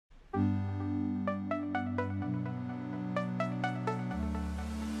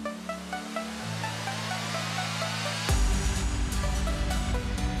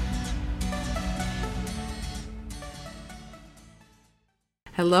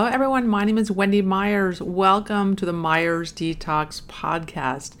Hello, everyone. My name is Wendy Myers. Welcome to the Myers Detox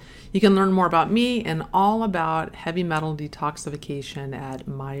podcast. You can learn more about me and all about heavy metal detoxification at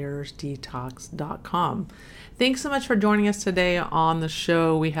myersdetox.com. Thanks so much for joining us today on the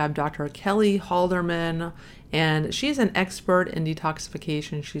show. We have Dr. Kelly Halderman, and she's an expert in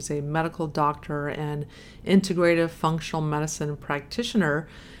detoxification. She's a medical doctor and integrative functional medicine practitioner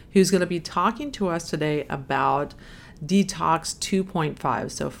who's going to be talking to us today about Detox 2.5.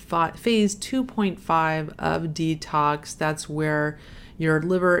 So phase 2.5 of detox, that's where your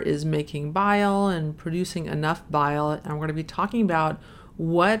liver is making bile and producing enough bile. And we're going to be talking about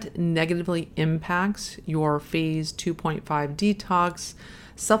what negatively impacts your phase 2.5 detox,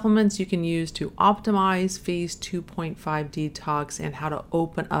 supplements you can use to optimize phase 2.5 detox, and how to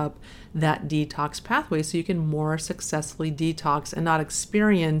open up that detox pathway so you can more successfully detox and not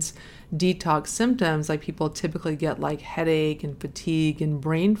experience detox symptoms like people typically get, like headache and fatigue and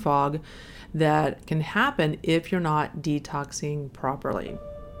brain fog, that can happen if you're not detoxing properly.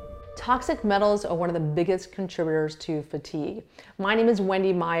 Toxic metals are one of the biggest contributors to fatigue. My name is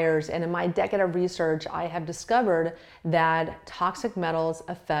Wendy Myers, and in my decade of research, I have discovered that toxic metals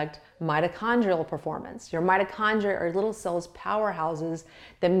affect mitochondrial performance. Your mitochondria are little cells, powerhouses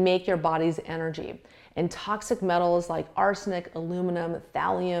that make your body's energy. And toxic metals like arsenic, aluminum,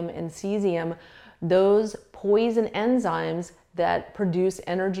 thallium, and cesium, those poison enzymes that produce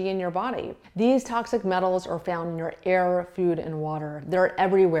energy in your body. These toxic metals are found in your air, food, and water. They're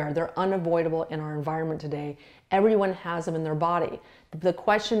everywhere. They're unavoidable in our environment today. Everyone has them in their body. The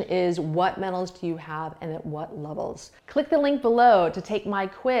question is, what metals do you have and at what levels? Click the link below to take my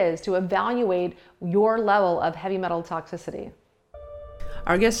quiz to evaluate your level of heavy metal toxicity.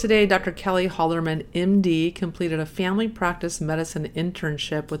 Our guest today, Dr. Kelly Halderman, MD, completed a family practice medicine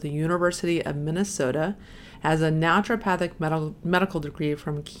internship with the University of Minnesota, has a naturopathic medical degree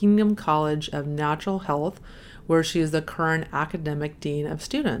from Kingdom College of Natural Health, where she is the current academic dean of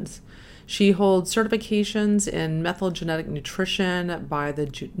students. She holds certifications in methyl-genetic nutrition by the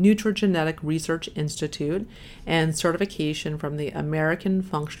Nutrigenetic Research Institute and certification from the American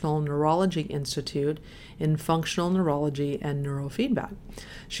Functional Neurology Institute in functional neurology and neurofeedback.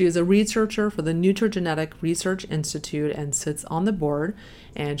 She is a researcher for the Nutrigenetic Research Institute and sits on the board,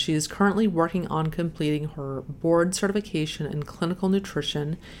 and she is currently working on completing her board certification in clinical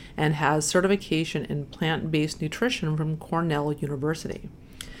nutrition and has certification in plant-based nutrition from Cornell University.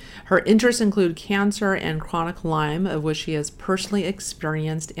 Her interests include cancer and chronic Lyme, of which she has personally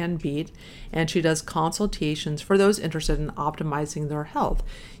experienced and beat, and she does consultations for those interested in optimizing their health.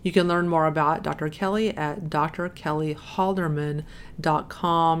 You can learn more about Dr. Kelly at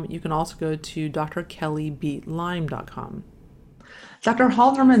drkellyhalderman.com. You can also go to drkellybeatlyme.com. Dr.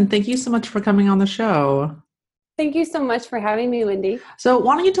 Halderman, thank you so much for coming on the show. Thank you so much for having me, Wendy. So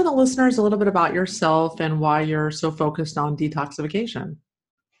why don't you tell the listeners a little bit about yourself and why you're so focused on detoxification?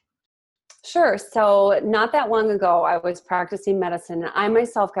 Sure. So not that long ago, I was practicing medicine and I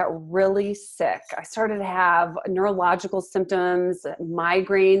myself got really sick. I started to have neurological symptoms,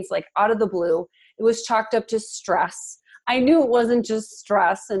 migraines, like out of the blue. It was chalked up to stress. I knew it wasn't just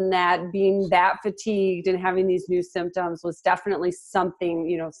stress, and that being that fatigued and having these new symptoms was definitely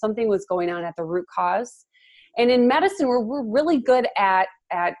something, something was going on at the root cause. And in medicine, we're really good at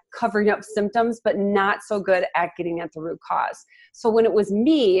covering up symptoms, but not so good at getting at the root cause. So when it was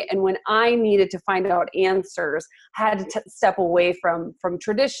me and when I needed to find out answers, I had to step away from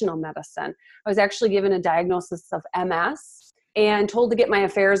traditional medicine. I was actually given a diagnosis of MS and told to get my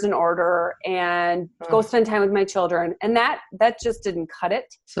affairs in order and go spend time with my children. And that just didn't cut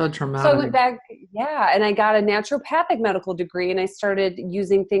it. So traumatic. So I went back, and I got a naturopathic medical degree, and I started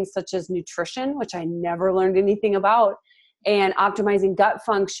using things such as nutrition, which I never learned anything about, and optimizing gut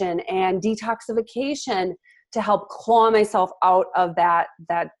function and detoxification to help claw myself out of that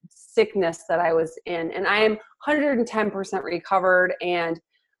sickness that I was in. And I am 110% recovered. And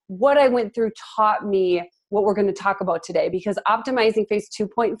what I went through taught me what we're going to talk about today, because optimizing phase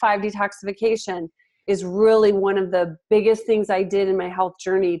 2.5 detoxification is really one of the biggest things I did in my health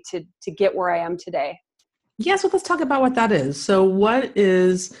journey to get where I am today. Yeah, so let's talk about what that is. So what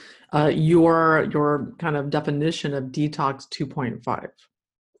is your kind of definition of detox 2.5?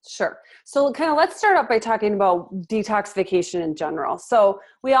 Sure. So let's start out by talking about detoxification in general. So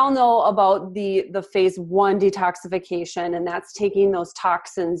we all know about the phase 1 detoxification, and that's taking those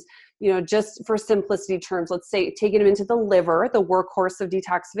toxins, just for simplicity terms, let's say taking them into the liver, the workhorse of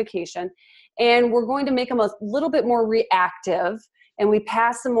detoxification, and we're going to make them a little bit more reactive and we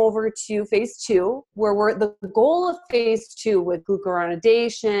pass them over to phase 2, where the goal of phase 2 with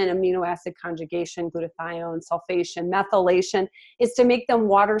glucuronidation, amino acid conjugation, glutathione, sulfation, methylation is to make them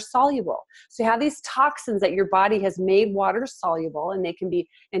water soluble. So you have these toxins that your body has made water soluble, and they can be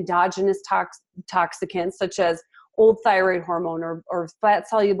endogenous toxicants such as old thyroid hormone or fat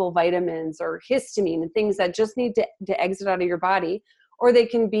soluble vitamins or histamine and things that just need to exit out of your body. Or they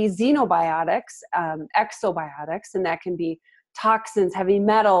can be xenobiotics, exobiotics, and that can be toxins, heavy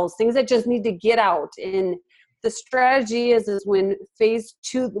metals, things that just need to get out. And the strategy is when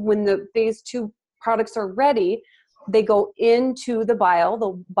the phase 2 products are ready, they go into the bile.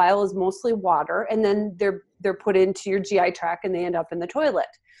 The bile is mostly water, and then they're put into your GI tract and they end up in the toilet.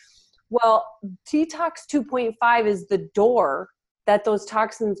 Well, Detox 2.5 is the door that those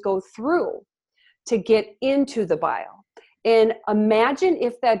toxins go through to get into the bile. And imagine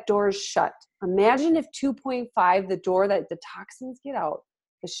if that door is shut. Imagine if 2.5, the door that the toxins get out,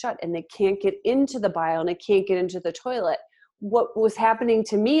 is shut and they can't get into the bile and it can't get into the toilet. What was happening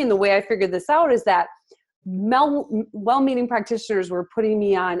to me, and the way I figured this out, is that well-meaning practitioners were putting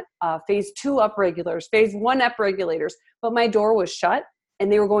me on phase 2 upregulators, phase 1 upregulators, but my door was shut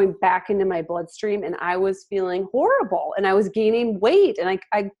and they were going back into my bloodstream, and I was feeling horrible and I was gaining weight, and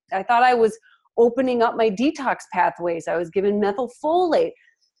I thought I was opening up my detox pathways. I was given methylfolate,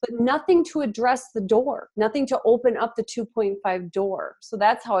 but nothing to address the door, nothing to open up the 2.5 door. So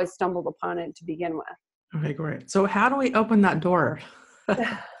that's how I stumbled upon it to begin with. Okay, great. So how do we open that door?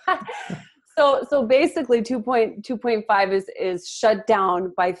 So basically 2.5 is shut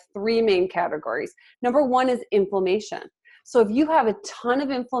down by 3 main categories. Number 1 is inflammation. So if you have a ton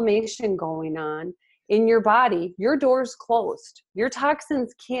of inflammation going on in your body, your door's closed. Your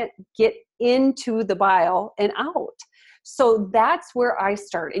toxins can't get into the bile and out. So that's where I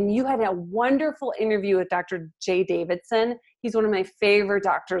start. And you had a wonderful interview with Dr. Jay Davidson. He's one of my favorite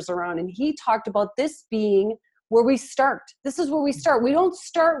doctors around. And he talked about this being where we start. This is where we start. We don't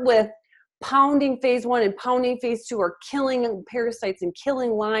start with pounding phase 1 and pounding phase 2 or killing parasites and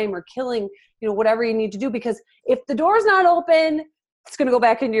killing Lyme or killing, whatever you need to do. Because if the door's not open, it's going to go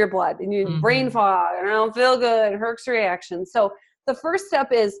back into your blood and your brain fog, and I don't feel good, Herx reaction. So the first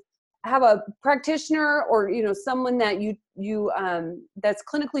step is have a practitioner or, someone that you that's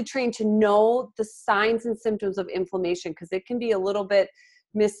clinically trained to know the signs and symptoms of inflammation, because it can be a little bit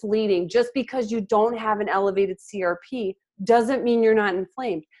misleading. Just because you don't have an elevated CRP doesn't mean you're not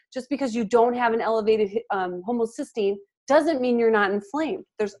inflamed. Just because you don't have an elevated homocysteine doesn't mean you're not inflamed.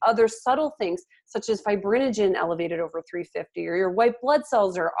 There's other subtle things, such as fibrinogen elevated over 350, or your white blood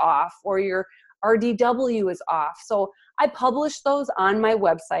cells are off, or your RDW is off. So I publish those on my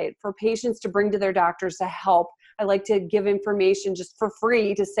website for patients to bring to their doctors to help. I like to give information just for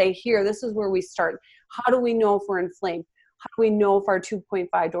free to say, here, this is where we start. How do we know if we're inflamed? How do we know if our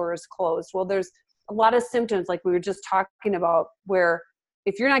 2.5 door is closed? Well, there's a lot of symptoms like we were just talking about, where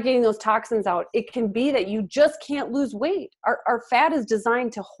if you're not getting those toxins out, it can be that you just can't lose weight. Our fat is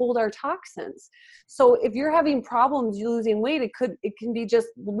designed to hold our toxins. So if you're having problems losing weight, it can be just,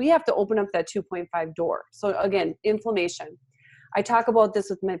 we have to open up that 2.5 door. So again, inflammation. I talk about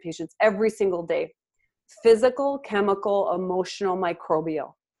this with my patients every single day. Physical, chemical, emotional,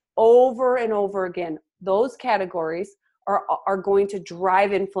 microbial. Over and over again, those categories are going to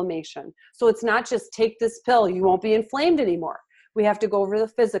drive inflammation. So it's not just take this pill, you won't be inflamed anymore. We have to go over the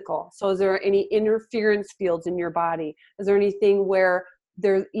physical. So is there any interference fields in your body? Is there anything where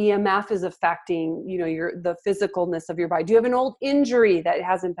their EMF is affecting, the physicalness of your body? Do you have an old injury that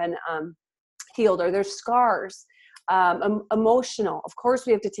hasn't been healed? Are there scars? Emotional. Of course,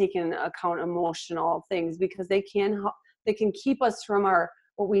 we have to take into account emotional things, because they can keep us from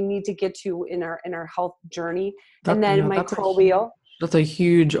what we need to get to in our health journey. And then microbial. That's a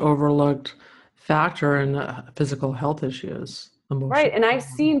huge overlooked factor in physical health issues. Right. And I've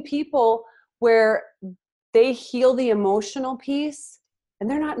seen people where they heal the emotional piece and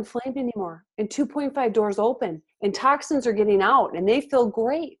they're not inflamed anymore. And 2.5 doors open and toxins are getting out and they feel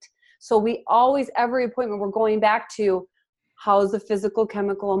great. So we always, every appointment, we're going back to how's the physical,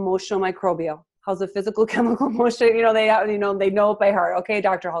 chemical, emotional, microbial. How's the physical, chemical, emotional? They know it by heart. Okay,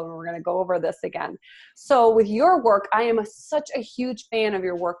 Dr. Halderman, we're going to go over this again. So with your work, I am such a huge fan of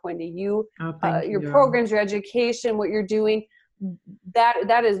your work, Wendy. Your programs, your education, what you're doing,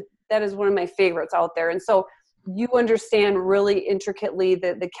 that is one of my favorites out there. And so you understand really intricately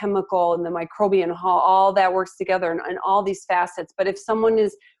the chemical and the microbial and how all that works together and all these facets. But if someone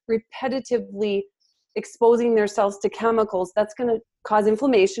is repetitively exposing themselves to chemicals, that's going to cause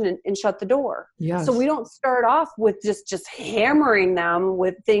inflammation and shut the door. Yes. So we don't start off with just hammering them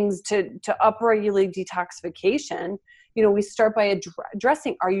with things to upregulate detoxification. we start by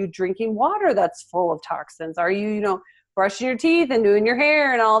addressing, are you drinking water that's full of toxins? Are you, brushing your teeth and doing your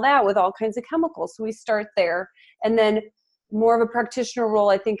hair and all that with all kinds of chemicals? So we start there. And then more of a practitioner role,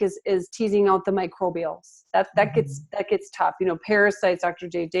 I think, is teasing out the microbials. That gets tough. Parasites, Dr.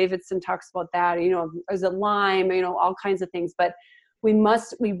 Jay Davidson talks about that. Is it Lyme, all kinds of things. But we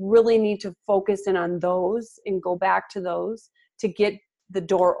really need to focus in on those and go back to those to get the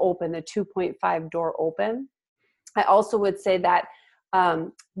door open, the 2.5 door open. I also would say that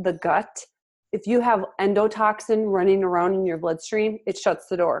the gut, if you have endotoxin running around in your bloodstream, it shuts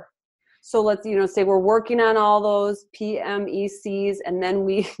the door. So let's, say we're working on all those PMECs and then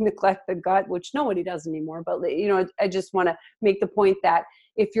we neglect the gut, which nobody does anymore. But, I just want to make the point that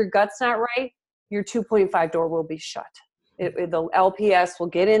if your gut's not right, your 2.5 door will be shut. The LPS will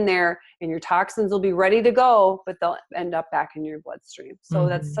get in there and your toxins will be ready to go, but they'll end up back in your bloodstream. So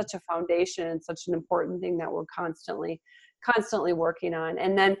that's such a foundation and such an important thing that we're constantly working on.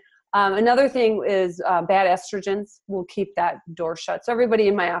 And then another thing is bad estrogens will keep that door shut. So everybody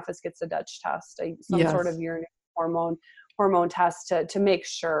in my office gets a Dutch test, some sort of urinary hormone test to make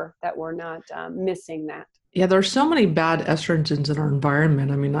sure that we're not missing that. Yeah, there's so many bad estrogens in our environment.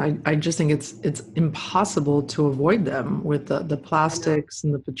 I mean, I just think it's impossible to avoid them with the plastics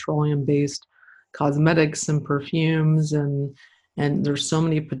and the petroleum-based cosmetics and perfumes, and there's so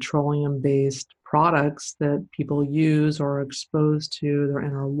many petroleum-based products that people use or are exposed to. They're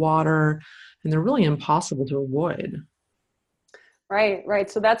in our water, and they're really impossible to avoid. Right.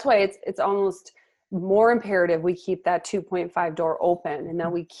 So that's why it's almost more imperative we keep that 2.5 door open, and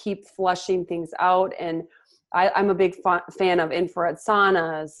that we keep flushing things out. And I'm a big fan of infrared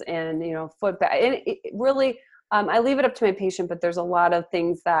saunas and, foot bath. And it really, I leave it up to my patient, but there's a lot of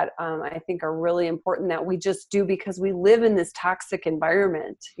things that I think are really important that we just do because we live in this toxic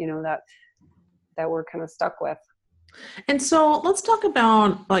environment, that we're kind of stuck with. And so let's talk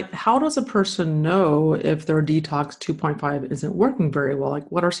about, how does a person know if their detox 2.5 isn't working very well?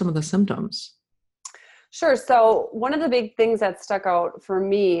 What are some of the symptoms? Sure. So one of the big things that stuck out for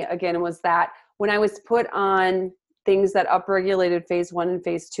me, again, was that when I was put on things that upregulated phase 1 and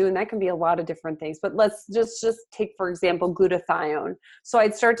phase 2, and that can be a lot of different things, but let's just take, for example, glutathione. So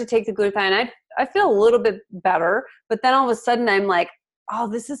I'd start to take the glutathione. I feel a little bit better, but then all of a sudden I'm like, oh,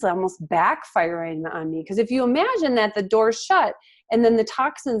 this is almost backfiring on me. Because if you imagine that the door's shut and then the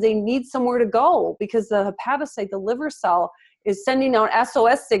toxins, they need somewhere to go because the hepatocyte, the liver cell, is sending out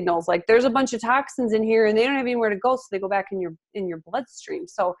SOS signals. Like there's a bunch of toxins in here and they don't have anywhere to go. So they go back in your bloodstream.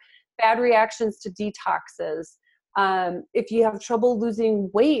 So bad reactions to detoxes. If you have trouble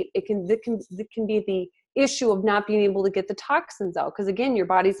losing weight, it can be the issue of not being able to get the toxins out. Because again, your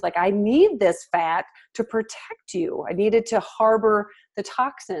body's like, I need this fat to protect you. I need it to harbor the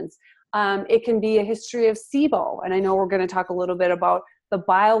toxins. It can be a history of SIBO. And I know we're going to talk a little bit about the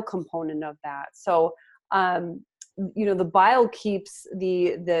bile component of that. So, the bile keeps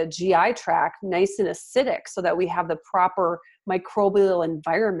the GI tract nice and acidic so that we have the proper microbial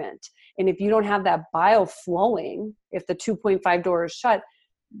environment. And if you don't have that bile flowing, if the 2.5 door is shut,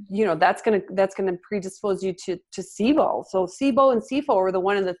 that's going to predispose you to SIBO. So SIBO and SIFO are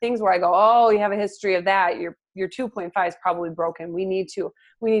one of the things where I go, oh, you have a history of that. Your 2.5 is probably broken. We need to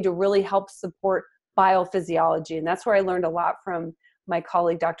really help support biophysiology. And that's where I learned a lot from my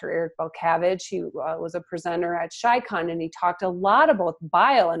colleague, Dr. Eric Belcavage. He was a presenter at ShyCon, and he talked a lot about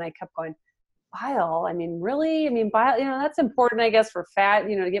bile. And I kept going, bile? I mean, really? I mean, bile, that's important, I guess, for fat,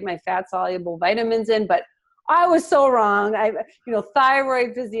 to get my fat soluble vitamins in. But I was so wrong.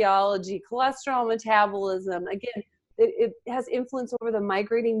 Thyroid physiology, cholesterol metabolism, again, it has influence over the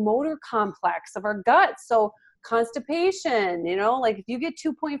migrating motor complex of our gut. So constipation, if you get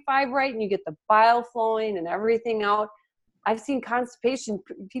 2.5 right and you get the bile flowing and everything out, I've seen constipation,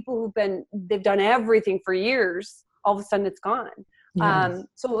 people they've done everything for years, all of a sudden it's gone. Yes.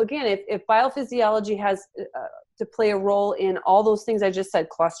 So again, if biophysiology has to play a role in all those things I just said,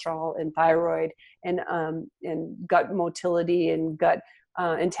 cholesterol and thyroid and gut motility and gut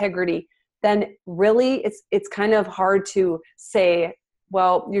integrity, then really it's kind of hard to say,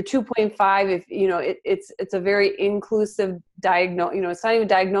 well, your 2.5, if it's a very inclusive diagnosis, it's not even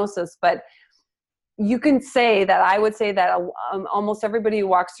diagnosis, but you can say that, I would say that almost everybody who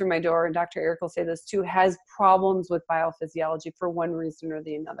walks through my door, and Dr. Eric will say this too, has problems with biophysiology for one reason or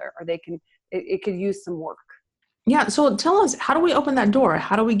the another, or it could use some work. Yeah. So tell us, how do we open that door?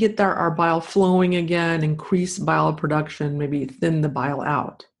 How do we get our bile flowing again, increase bile production, maybe thin the bile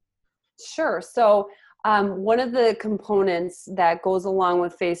out? Sure. So one of the components that goes along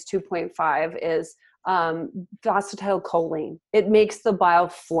with phase 2.5 is phosphatidylcholine. It makes the bile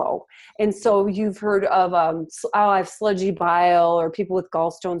flow. And so you've heard of, I have sludgy bile, or people with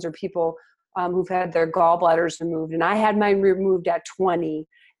gallstones, or people who've had their gallbladders removed. And I had mine removed at 20.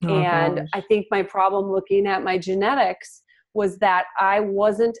 Oh And gosh. I think my problem looking at my genetics was that I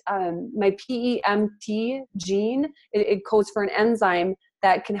wasn't, my PEMT gene, it codes for an enzyme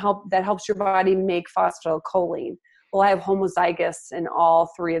that helps your body make phosphatidylcholine. Well, I have homozygous in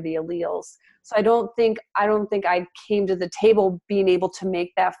all three of the alleles. So I don't think I came to the table being able to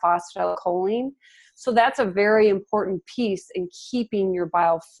make that phosphatidylcholine. So that's a very important piece in keeping your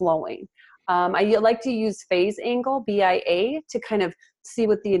bile flowing. I like to use phase angle, BIA, to kind of see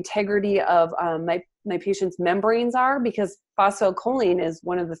what the integrity of my patient's membranes are, because phosphatidylcholine is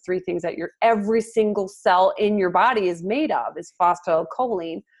one of the three things that every single cell in your body is made of, is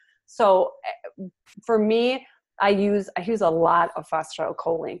phosphatidylcholine. So for me, I use a lot of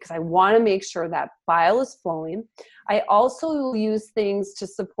phosphatidylcholine because I want to make sure that bile is flowing. I also use things to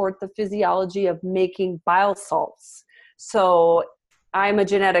support the physiology of making bile salts. So I'm a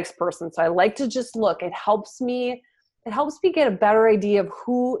genetics person, so I like to just look. It helps me get a better idea of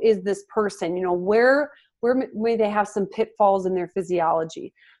who is this person, where may they have some pitfalls in their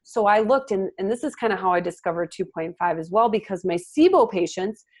physiology. So I looked, and this is kind of how I discovered 2.5 as well, because my SIBO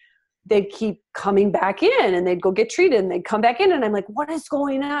patients, they'd keep coming back in, and they'd go get treated, and they'd come back in, and I'm like, what is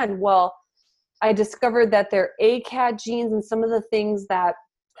going on? Well, I discovered that their ACAD genes and some of the things that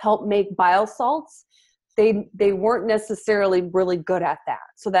help make bile salts, they weren't necessarily really good at that.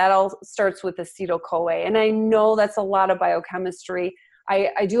 So that all starts with acetyl-CoA. And I know that's a lot of biochemistry.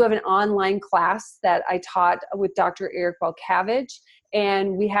 I do have an online class that I taught with Dr. Eric Balkavage.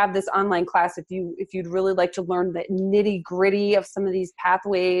 And we have this online class. If you'd really like to learn the nitty gritty of some of these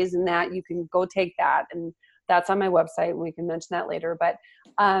pathways and that, you can go take that. And that's on my website, and we can mention that later. But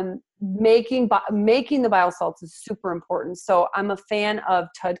making the bile salts is super important. So I'm a fan of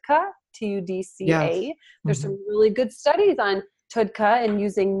TUDCA, Yes. TUDCA. There's some really good studies on TUDCA and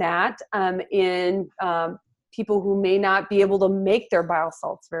using that in people who may not be able to make their bile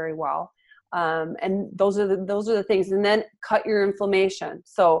salts very well. And those are the things. And then cut your inflammation.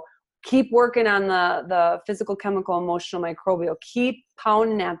 So keep working on the physical, chemical, emotional, microbial. Keep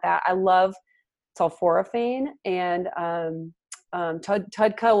pounding at that. I love sulforaphane, and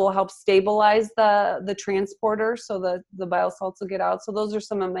TUDCA will help stabilize the transporter, so the bile salts will get out. So those are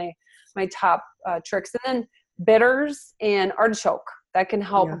some of my top tricks. And then bitters and artichoke, that can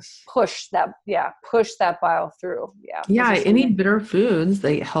help Yes. push that bile through. Yeah. Yeah, any bitter foods,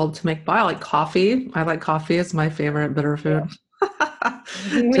 they help to make bile, like coffee. I like coffee. It's my favorite bitter food.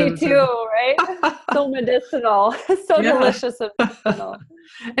 Me too, right? So medicinal. So Yeah. delicious and medicinal.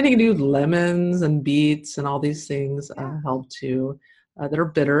 And you can do lemons and beets and all these things help to, that are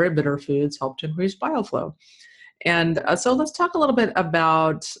bitter foods help to increase bile flow. And so let's talk a little bit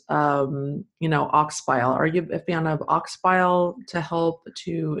about, ox bile. Are you a fan of ox bile to help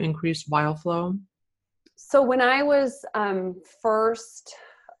to increase bile flow? So when I was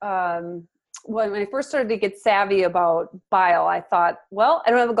when I first started to get savvy about bile, I thought, well, I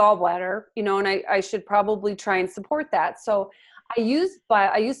don't have a gallbladder, and I should probably try and support that. So I used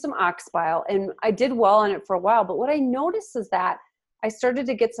some ox bile, and I did well on it for a while. But what I noticed is that I started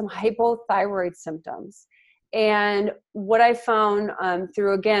to get some hypothyroid symptoms. And what I found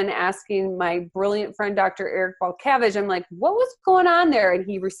through, again, asking my brilliant friend, Dr. Eric Balkavage, I'm like, what was going on there? And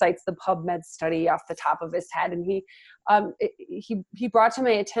he recites the PubMed study off the top of his head. And he brought to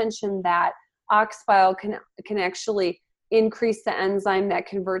my attention that ox bile can actually increase the enzyme that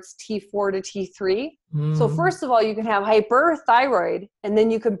converts T4 to T3. So first of all, you can have hyperthyroid, and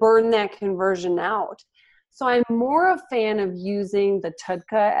then you could burn that conversion out. So I'm more a fan of using the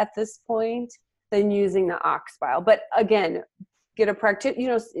TUDCA at this point than using the ox bile. But again, get a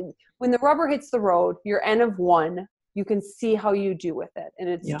practitioner. When the rubber hits the road, your N of 1, you can see how you do with it, and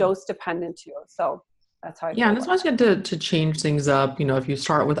it's dose dependent too. So that's how I Yeah, and it's feel. always good to change things up. If you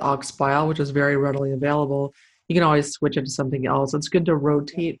start with ox bile, which is very readily available, you can always switch it to something else. It's good to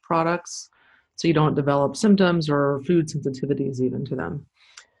rotate products so you don't develop symptoms or food sensitivities even to them.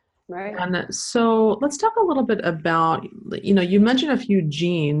 Right. And so let's talk a little bit about, you mentioned a few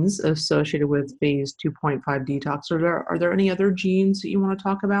genes associated with phase 2.5 detox. Are there any other genes that you want to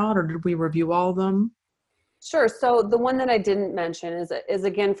talk about, or did we review all of them? Sure. So the one that I didn't mention is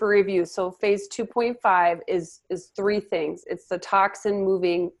again for review. So phase 2.5 is three things. It's the toxin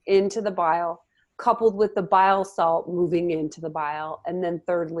moving into the bile, coupled with the bile salt moving into the bile, and then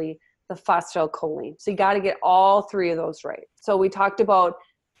thirdly, the phosphatidylcholine. So you got to get all three of those right. So we talked about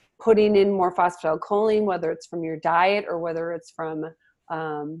putting in more phosphatidylcholine, whether it's from your diet or whether it's from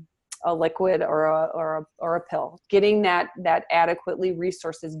a liquid or a pill. Getting that adequately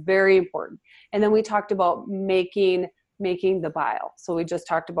resourced is very important. And then we talked about making the bile. So we just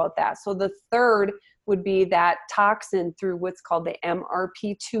talked about that. So the third would be that toxin through what's called the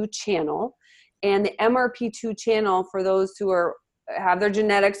MRP2 channel. And the MRP2 channel, for those who have their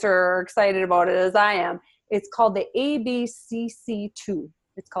genetics or are excited about it as I am, it's called the ABCC2.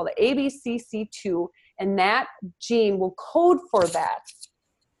 It's called the ABCC2, and that gene will code for that.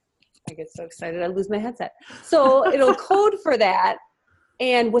 I get so excited I lose my headset. So it'll code for that.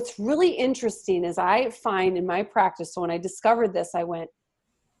 And what's really interesting is I find in my practice, so when I discovered this, I went,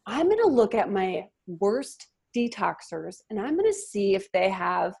 I'm going to look at my worst detoxers and I'm going to see if they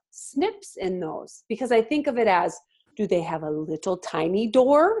have SNPs in those, because I think of it as, do they have a little tiny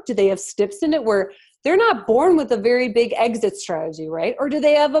door? Do they have SNPs in it where they're not born with a very big exit strategy, right? Or do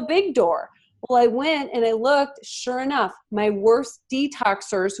they have a big door? Well, I went and I looked, sure enough, my worst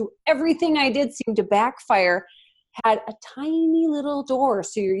detoxers, who everything I did seemed to backfire, had a tiny little door.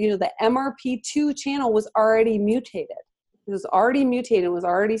 So the MRP2 channel was already mutated. It was already mutated, it was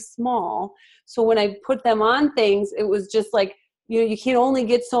already small. So when I put them on things, it was just like, you can only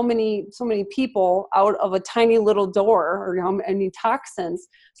get so many people out of a tiny little door, or how many toxins.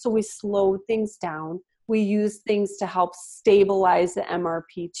 So we slowed things down. We use things to help stabilize the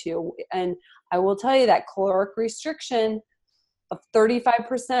MRP2. And I will tell you that caloric restriction of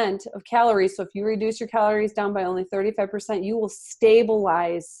 35% of calories. So if you reduce your calories down by only 35%, you will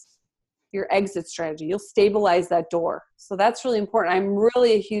stabilize your exit strategy. You'll stabilize that door. So that's really important. I'm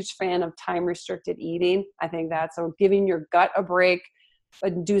really a huge fan of time restricted eating. I think that's giving your gut a break,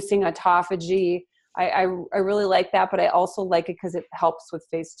 inducing autophagy. I really like that, but I also like it because it helps with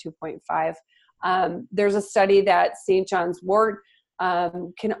phase 2.5. There's a study that St. John's wort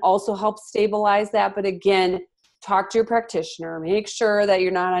can also help stabilize that. But again, talk to your practitioner. Make sure that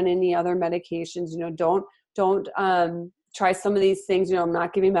you're not on any other medications. Don't try some of these things. I'm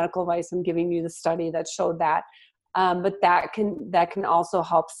not giving medical advice. I'm giving you the study that showed that. But that can also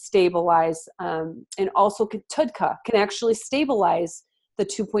help stabilize, and also TUDCA can actually stabilize the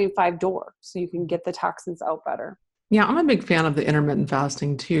 2.5 door, so you can get the toxins out better. Yeah, I'm a big fan of the intermittent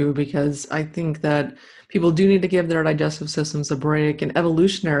fasting too, because I think that people do need to give their digestive systems a break. And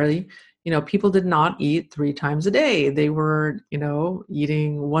evolutionarily, people did not eat 3 times a day. They were,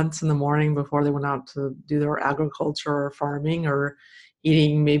 eating once in the morning before they went out to do their agriculture or farming, or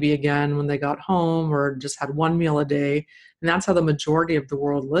eating maybe again when they got home, or just had one meal a day. And that's how the majority of the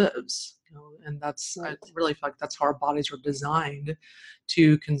world lives. And that's, I really feel like that's how our bodies are designed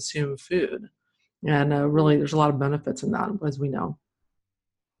to consume food. And really, there's a lot of benefits in that, as we know.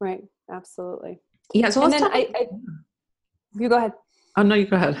 Right. Absolutely. Yeah. So and let's then talk. You go ahead. Oh, no, you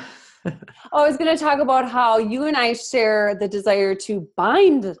go ahead. I was going to talk about how you and I share the desire to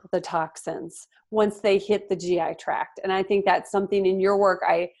bind the toxins once they hit the GI tract. And I think that's something in your work.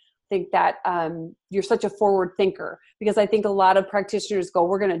 I think that you're such a forward thinker, because I think a lot of practitioners go,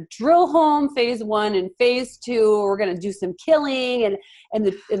 we're going to drill home phase 1 and phase 2. We're going to do some killing and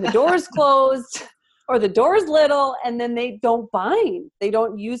the door's closed or the door's little, and then they don't bind. They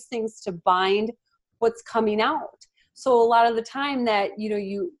don't use things to bind what's coming out. So a lot of the time that,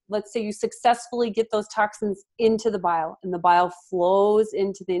 let's say you successfully get those toxins into the bile and the bile flows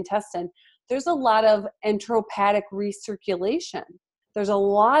into the intestine, there's a lot of enteropathic recirculation. There's a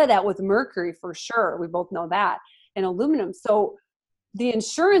lot of that with mercury for sure. We both know that, and aluminum. So the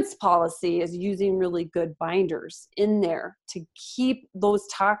insurance policy is using really good binders in there to keep those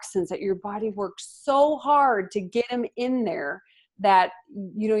toxins that your body works so hard to get them in there, that,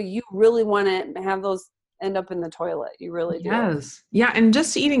 you really want to have those end up in the toilet. You really do. Yes. Yeah. And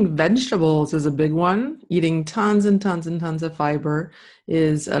just eating vegetables is a big one. Eating tons and tons and tons of fiber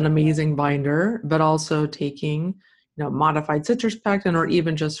is an amazing binder, but also taking, modified citrus pectin, or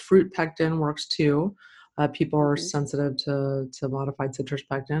even just fruit pectin works too. People are sensitive to modified citrus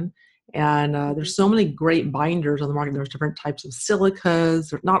pectin. And there's so many great binders on the market. There's different types of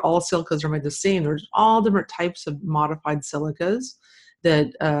silicas. Not all silicas are made the same. There's all different types of modified silicas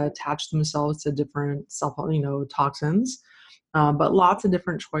that attach themselves to different toxins, but lots of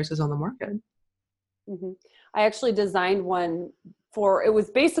different choices on the market. Mm-hmm. I actually designed one it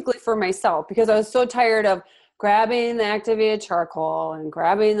was basically for myself, because I was so tired of grabbing the activated charcoal and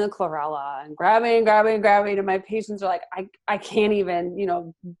grabbing the chlorella and grabbing. And my patients are like, I can't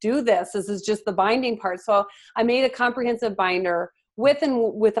even, do this. This is just the binding part. So I made a comprehensive binder with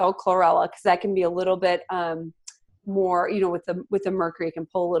and without chlorella, because that can be a little bit, more, with the mercury, it can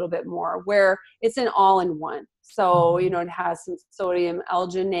pull a little bit more, where it's an all-in-one. So, it has some sodium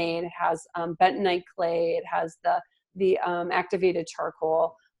alginate, it has bentonite clay, it has the activated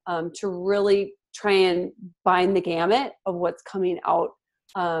charcoal. to really try and bind the gamut of what's coming out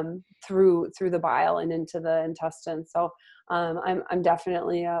through the bile and into the intestine. So I'm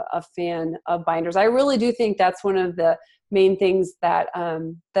definitely a fan of binders. I really do think that's one of the main things that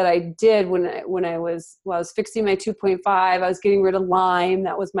that I did when I was fixing my 2.5. I was getting rid of Lyme.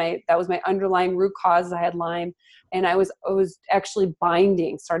 That was my underlying root cause. I had Lyme, and I was actually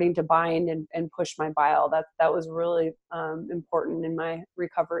starting to bind and push my bile. That was really important in my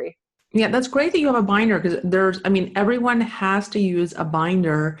recovery. Yeah, that's great that you have a binder because everyone has to use a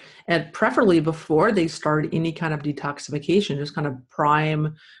binder, and preferably before they start any kind of detoxification, just kind of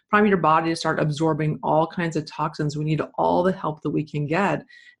prime your body to start absorbing all kinds of toxins. We need all the help that we can get.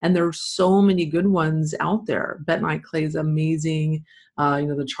 And there's so many good ones out there. Bentonite clay is amazing.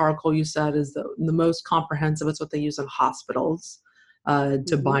 The charcoal you said is the most comprehensive. It's what they use in hospitals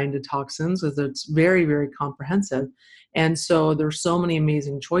to bind to toxins, because it's very, very comprehensive. And so there's so many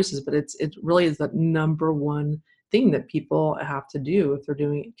amazing choices, but it really is the number one thing that people have to do if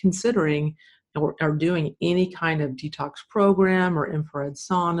they're considering or doing any kind of detox program or infrared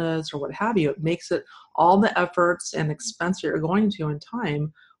saunas or what have you. It makes it all the efforts and expense that you're going to in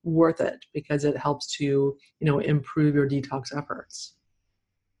time worth it, because it helps to, improve your detox efforts.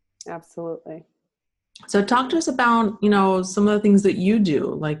 Absolutely. So talk to us about, some of the things that you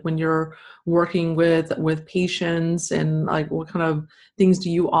do, like when you're working with patients, and like what kind of things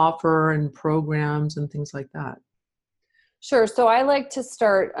do you offer and programs and things like that? Sure. So I like to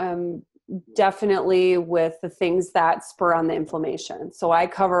start definitely with the things that spur on the inflammation. So I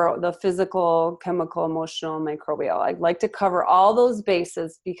cover the physical, chemical, emotional, microbial. I like to cover all those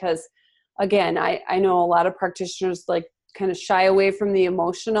bases because, again, I know a lot of practitioners like kind of shy away from the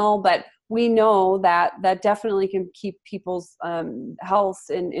emotional, but we know that definitely can keep people's health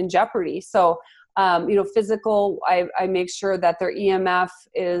in jeopardy. So, physical, I make sure that their EMF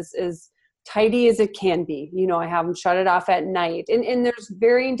is tidy as it can be. I have them shut it off at night. And there's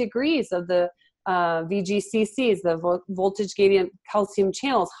varying degrees of the VGCCs, the voltage gradient calcium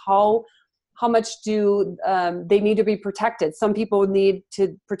channels. How much do they need to be protected? Some people need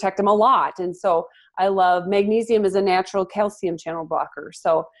to protect them a lot. And so I love magnesium as a natural calcium channel blocker.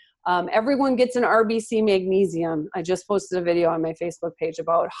 So everyone gets an RBC magnesium. I just posted a video on my Facebook page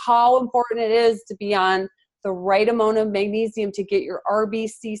about how important it is to be on the right amount of magnesium to get your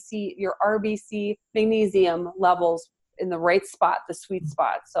RBC magnesium levels in the right spot, the sweet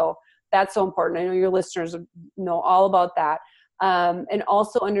spot. So that's so important. I know your listeners know all about that. And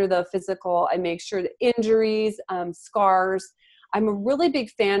also under the physical, I make sure that injuries, scars. I'm a really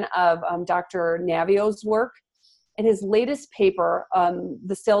big fan of Dr. Navio's work. And his latest paper,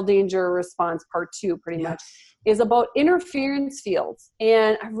 the Cell Danger Response Part 2, pretty much, is about interference fields.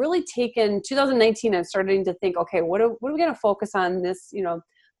 And I've really taken 2019, I'm starting to think, okay, what are we going to focus on this,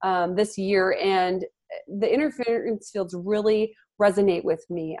 this year? And the interference fields really resonate with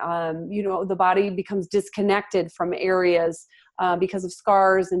me. The body becomes disconnected from areas because of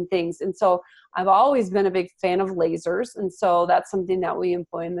scars and things. And so I've always been a big fan of lasers. And so that's something that we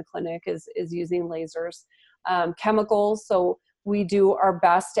employ in the clinic is using lasers. Chemicals. So we do our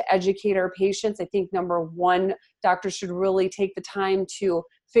best to educate our patients. I think number one, doctors should really take the time to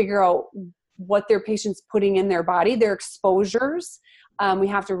figure out what their patient's putting in their body, their exposures. We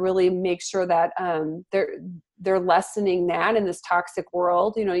have to really make sure that they're lessening that in this toxic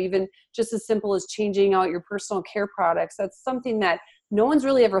world. Even just as simple as changing out your personal care products. That's something that no one's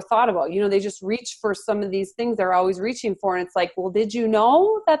really ever thought about. They just reach for some of these things they're always reaching for. And it's like, well, did you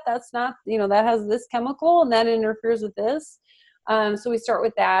know that that's not, that has this chemical and that interferes with this? So we start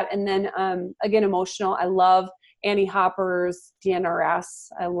with that. And then, again, emotional. I love Annie Hopper's DNRS.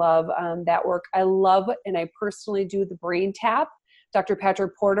 I love that work. I love, and I personally do the brain tap. Dr.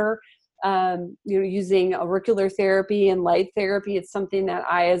 Patrick Porter, using auricular therapy and light therapy. It's something that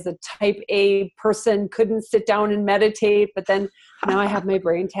I, as a type A person, couldn't sit down and meditate, but then now I have my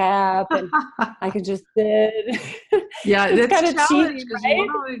brain tap and I can just sit. Yeah, it's kind of cheap, because right? you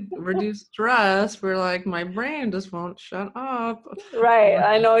want to reduce stress. We're like, my brain just won't shut up. Right.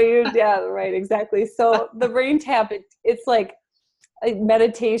 I know you. Yeah, right. Exactly. So the brain tap, it's like a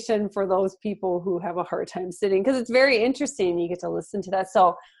meditation for those people who have a hard time sitting, because it's very interesting. You get to listen to that.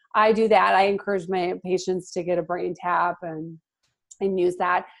 So I do that. I encourage my patients to get a brain tap and use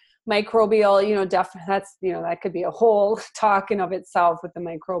that. Microbial, that's, that could be a whole talk in of itself with the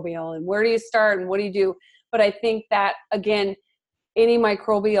microbial and where do you start and what do you do? But I think that, again, any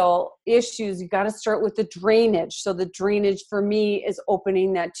microbial issues, you got to start with the drainage. So the drainage for me is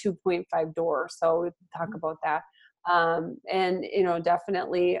opening that 2.5 door. So we talk about that. And,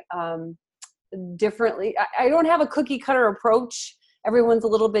 definitely differently. I don't have a cookie cutter approach everyone's a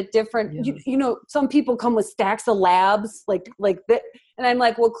little bit different. Yes. Some people come with stacks of labs like that. And I'm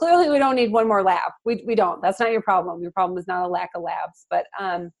like, well, clearly we don't need one more lab. We don't. That's not your problem. Your problem is not a lack of labs. But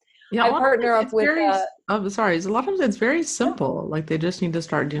Yeah, a I lot of partner times up it's with, very, oh, sorry, a lot of times it's very simple. Like they just need to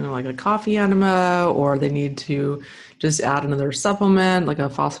start doing like a coffee enema, or they need to just add another supplement like a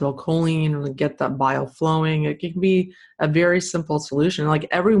phosphatidylcholine or get that bile flowing. It can be a very simple solution. Like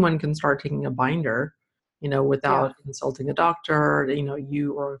everyone can start taking a binder, yeah. without consulting a doctor,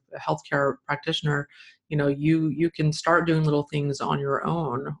 you or a healthcare practitioner, you can start doing little things on your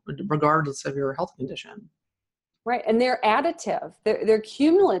own, regardless of your health condition. Right. And they're additive. They're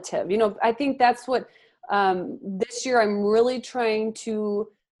cumulative. I think that's what this year I'm really trying to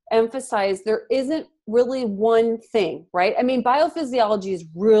emphasize. There isn't really one thing, right? I mean, biophysiology is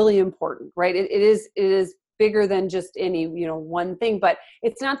really important, right? It is bigger than just any, one thing, but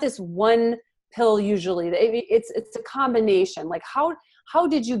it's not this one pill usually. It's a combination. Like how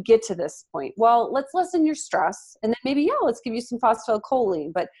did you get to this point? Well, let's lessen your stress, and then maybe, let's give you some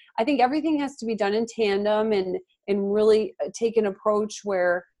phosphatidylcholine. But I think everything has to be done in tandem and really take an approach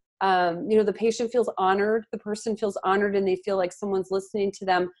where the patient feels honored, the person feels honored, and they feel like someone's listening to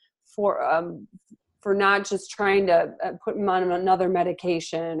them for not just trying to put them on another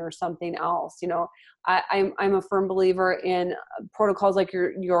medication or something else. I'm a firm believer in protocols like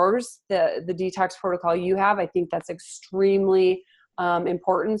yours, the detox protocol you have. I think that's extremely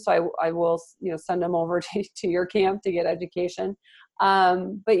important. So I will, send them over to your camp to get education.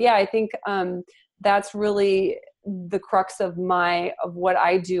 But yeah, I think that's really the crux of what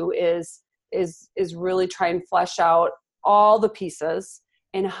I do is really try and flesh out all the pieces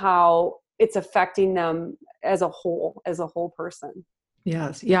and how it's affecting them as a whole person.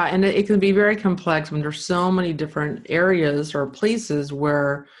 Yes. Yeah. And it can be very complex when there's so many different areas or places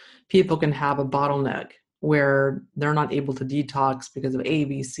where people can have a bottleneck where they're not able to detox because of A,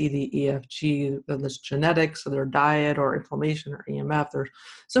 B, C, D, E, F, G, whether it's genetics or their diet or inflammation or EMF. There's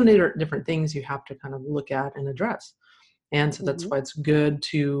so many different things you have to kind of look at and address. And so that's Mm-hmm. why it's good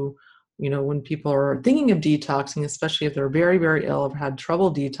to, when people are thinking of detoxing, especially if they're very, very ill or had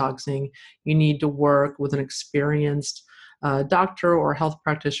trouble detoxing, you need to work with an experienced doctor or health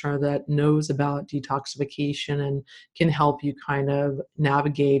practitioner that knows about detoxification and can help you kind of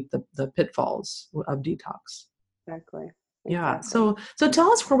navigate the pitfalls of detox. Exactly. Yeah. Exactly. So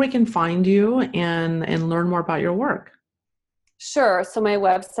tell us where we can find you and learn more about your work. Sure. So my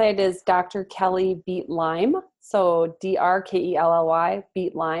website is Dr. Kelly Beat Lyme. So DrKelly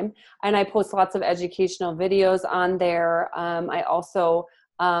Beat Lyme. And I post lots of educational videos on there. I also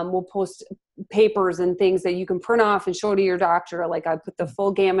will post papers and things that you can print off and show to your doctor. Like I put the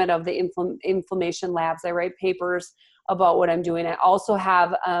full gamut of the inflammation labs. I write papers about what I'm doing. I also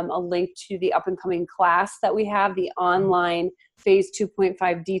have a link to the up and coming class that we have, the online phase 2.5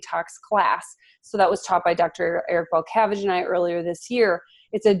 detox class. So that was taught by Dr. Eric Balcavage and I earlier this year.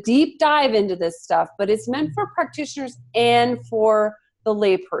 It's a deep dive into this stuff, but it's meant for practitioners and for the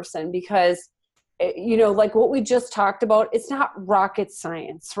layperson because, like what we just talked about, it's not rocket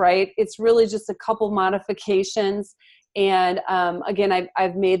science, right? It's really just a couple modifications. And again,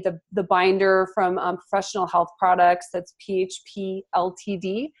 I've made the binder from Professional Health Products. That's PHP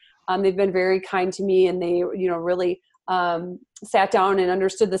Ltd. They've been very kind to me, and they, really sat down and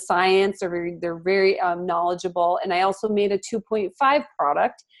understood the science. They're very knowledgeable. And I also made a 2.5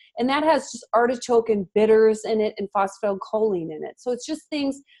 product, and that has just artichoke and bitters in it and phosphatidylcholine in it. So it's just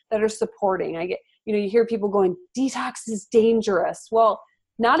things that are supporting. I get, you hear people going, detox is dangerous. Well,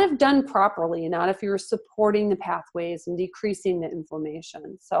 not if done properly, not if you're supporting the pathways and decreasing the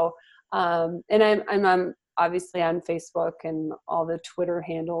inflammation. So, and I'm obviously on Facebook and all the Twitter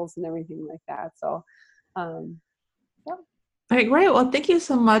handles and everything like that. So, yeah. Okay, great. Well, thank you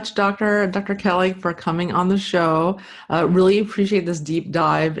so much, Dr. Kelly, for coming on the show. Really appreciate this deep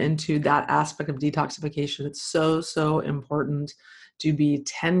dive into that aspect of detoxification. It's so, so important to be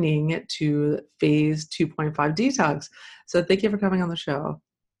tending to phase 2.5 detox. So thank you for coming on the show.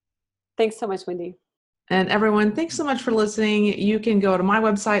 Thanks so much, Wendy. And everyone, thanks so much for listening. You can go to my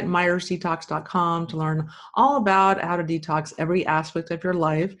website, myersdetox.com, to learn all about how to detox every aspect of your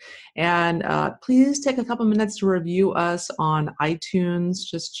life. And please take a couple minutes to review us on iTunes.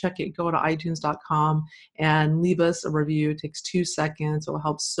 Just check it, go to itunes.com and leave us a review. It takes 2 seconds. It will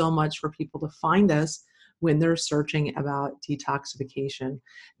help so much for people to find us when they're searching about detoxification.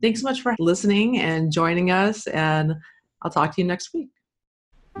 Thanks so much for listening and joining us. And I'll talk to you next week.